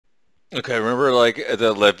Okay, remember like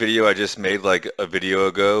the left video I just made like a video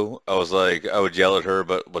ago? I was like, I would yell at her,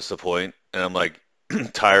 but what's the point? And I'm like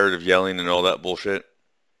tired of yelling and all that bullshit.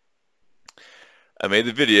 I made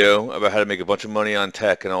the video about how to make a bunch of money on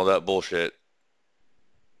tech and all that bullshit.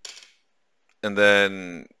 And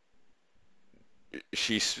then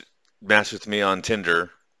she matched with me on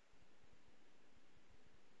Tinder.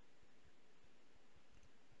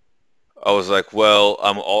 I was like, well,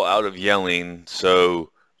 I'm all out of yelling, so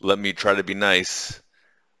let me try to be nice.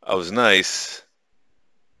 I was nice,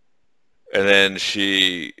 and then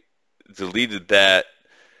she deleted that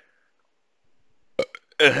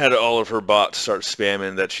and had all of her bots start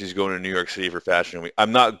spamming that she's going to New York City for Fashion Week.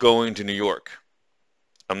 I'm not going to New York.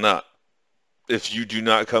 I'm not. If you do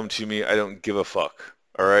not come to me, I don't give a fuck.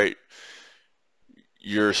 All right?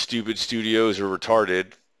 Your stupid studios are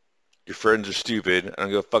retarded. Your friends are stupid. I don't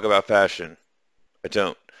give a fuck about fashion. I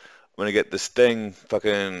don't. I'm gonna get this thing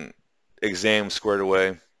fucking exam squared away.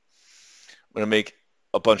 I'm gonna make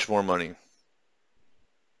a bunch more money.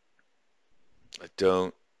 I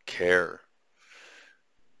don't care.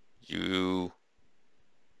 You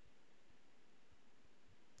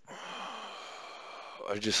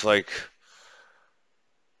I just like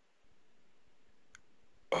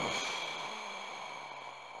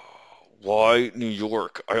why New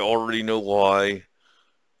York? I already know why.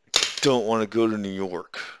 Don't want to go to New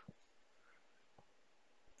York.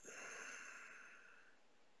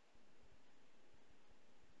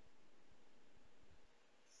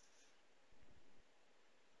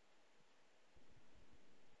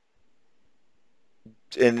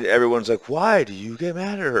 And everyone's like, why do you get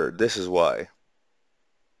mad at her? This is why.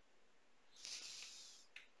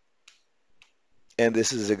 And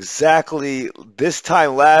this is exactly this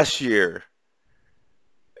time last year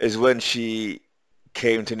is when she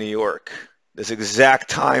came to New York. This exact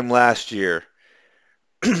time last year.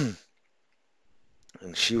 And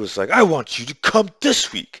she was like, I want you to come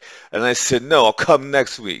this week. And I said, no, I'll come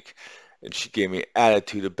next week. And she gave me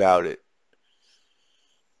attitude about it.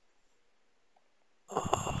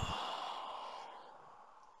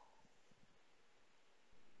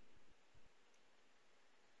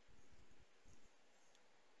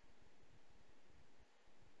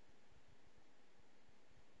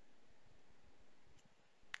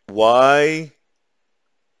 Why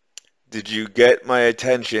did you get my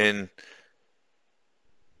attention?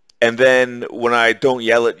 And then when I don't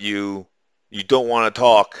yell at you, you don't want to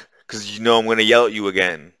talk because you know I'm going to yell at you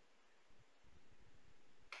again.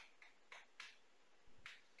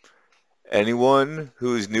 Anyone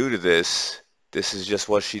who is new to this is just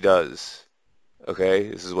what she does. Okay?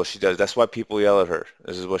 This is what she does. That's why people yell at her.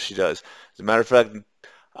 This is what she does. As a matter of fact,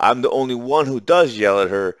 I'm the only one who does yell at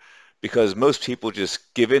her because most people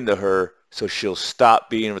just give in to her so she'll stop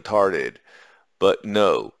being retarded. But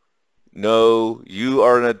no, no, you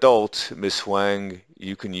are an adult, Miss Huang.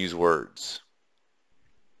 You can use words.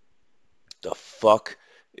 The fuck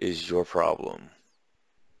is your problem?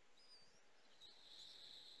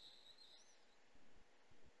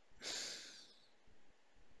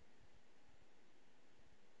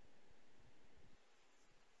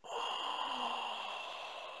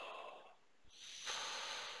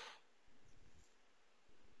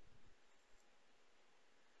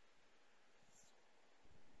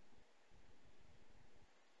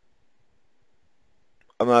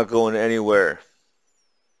 I'm not going anywhere.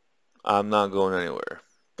 I'm not going anywhere.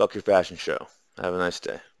 Fuck your fashion show. Have a nice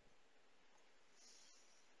day.